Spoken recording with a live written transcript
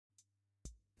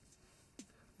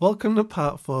Welcome to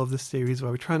part 4 of this series where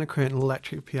we're trying to create an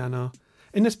electric piano.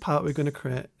 In this part we're going to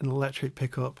create an electric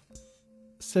pickup,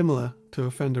 similar to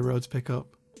a Fender Rhodes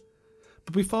pickup.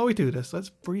 But before we do this,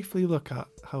 let's briefly look at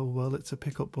how a Wurlitzer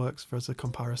pickup works for as a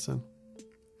comparison.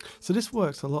 So this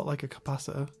works a lot like a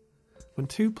capacitor. When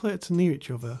two plates are near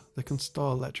each other, they can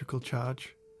store electrical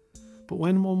charge. But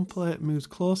when one plate moves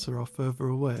closer or further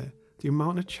away, the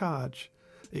amount of charge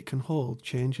it can hold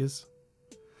changes.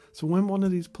 So when one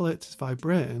of these plates is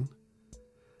vibrating,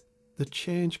 the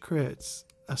change creates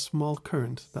a small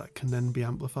current that can then be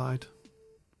amplified.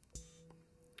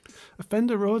 A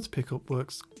Fender Rhodes pickup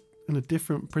works in a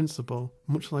different principle,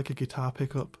 much like a guitar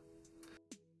pickup.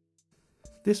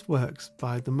 This works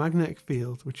by the magnetic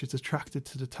field which is attracted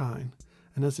to the tine,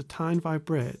 and as the tine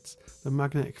vibrates, the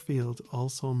magnetic field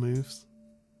also moves.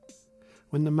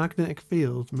 When the magnetic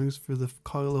field moves through the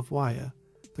coil of wire,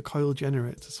 the coil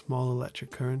generates a small electric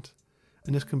current,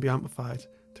 and this can be amplified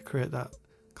to create that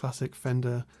classic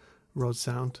Fender Rhodes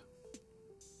sound.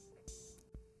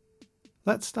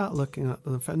 Let's start looking at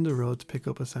the Fender Rhodes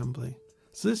pickup assembly.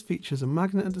 So this features a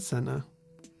magnet at the centre,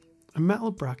 a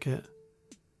metal bracket,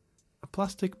 a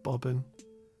plastic bobbin,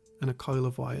 and a coil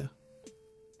of wire.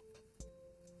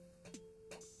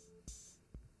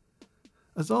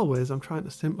 As always, I'm trying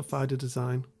to simplify the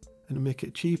design and make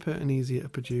it cheaper and easier to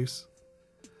produce.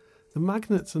 The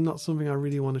magnets are not something I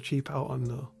really want to cheap out on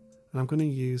though, and I'm going to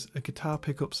use a guitar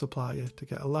pickup supplier to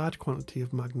get a large quantity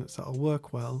of magnets that will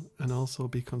work well and also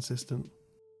be consistent.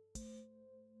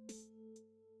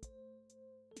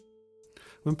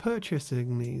 When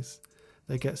purchasing these,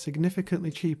 they get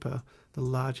significantly cheaper the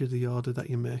larger the order that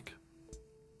you make.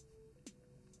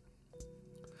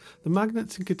 The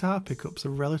magnets in guitar pickups are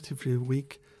relatively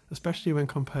weak, especially when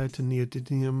compared to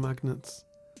neodymium magnets.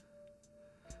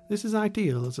 This is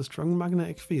ideal as a strong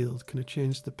magnetic field can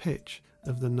change the pitch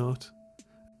of the note.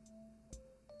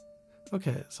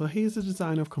 Okay, so here's the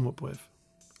design I've come up with.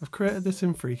 I've created this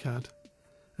in FreeCAD,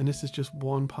 and this is just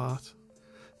one part.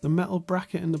 The metal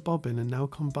bracket and the bobbin are now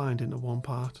combined into one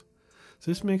part.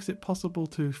 So this makes it possible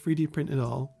to 3D print it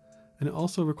all, and it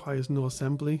also requires no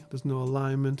assembly, there's no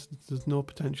alignment, there's no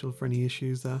potential for any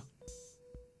issues there.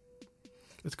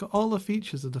 It's got all the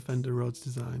features of the Fender Rhodes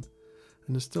design,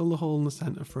 and there's still the hole in the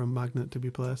centre for a magnet to be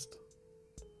placed.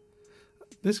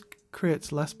 This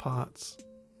creates less parts.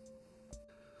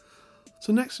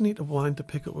 So next we need to wind the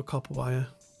pickup with copper wire.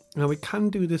 Now we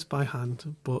can do this by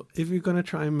hand, but if you're going to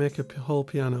try and make a whole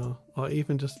piano, or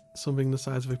even just something the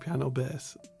size of a piano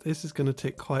bass, this is going to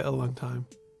take quite a long time.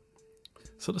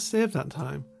 So to save that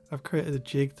time, I've created a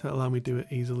jig to allow me to do it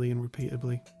easily and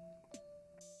repeatably.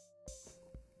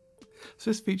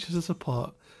 So this features a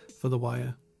support for the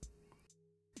wire.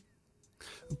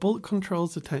 The bolt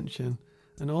controls the tension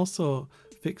and also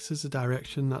fixes the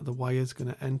direction that the wire is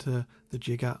going to enter the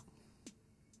jig at.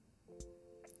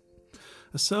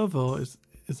 A servo is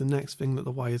the next thing that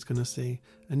the wire is going to see,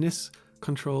 and this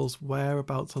controls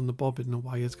whereabouts on the bobbin the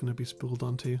wire is going to be spooled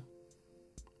onto.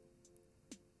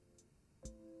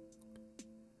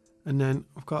 And then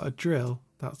I've got a drill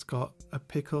that's got a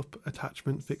pickup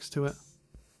attachment fixed to it.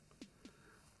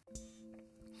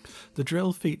 The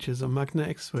drill features a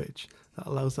magnetic switch that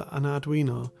allows an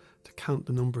Arduino to count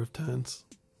the number of turns.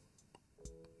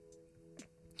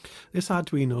 This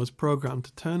Arduino is programmed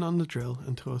to turn on the drill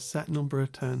until a set number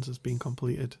of turns has been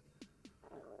completed.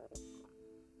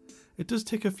 It does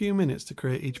take a few minutes to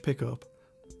create each pickup,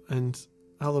 and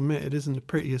I'll admit it isn't the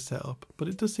prettiest setup, but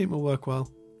it does seem to work well.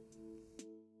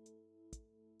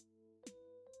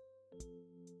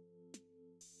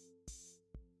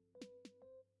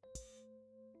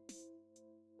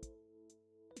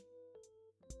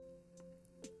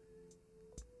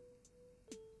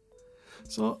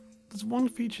 So there's one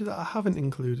feature that I haven't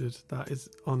included that is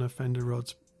on a Fender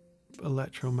Rhodes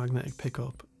electromagnetic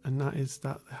pickup, and that is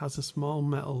that it has a small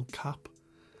metal cap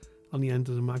on the end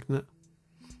of the magnet.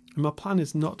 And my plan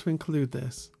is not to include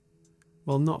this.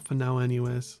 Well, not for now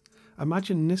anyways. I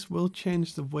imagine this will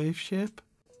change the wave shape.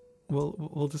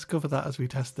 We'll discover that as we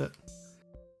test it.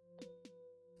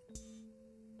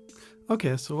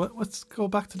 Okay, so let's go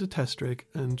back to the test rig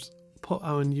and put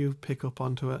our new pickup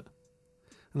onto it.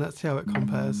 And let's see how it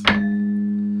compares.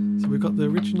 So we've got the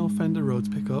original Fender Rhodes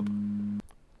pickup,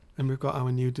 and we've got our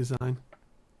new design.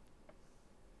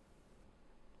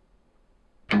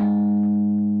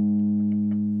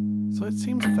 So it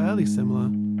seems fairly similar.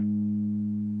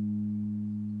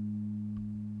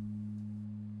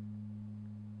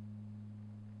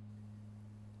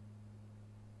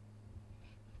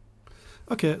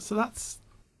 Okay, so that's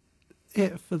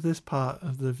it for this part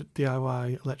of the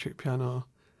DIY electric piano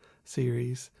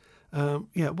series.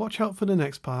 Yeah, watch out for the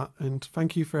next part, and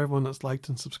thank you for everyone that's liked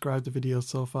and subscribed the videos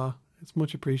so far. It's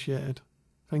much appreciated.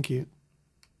 Thank you.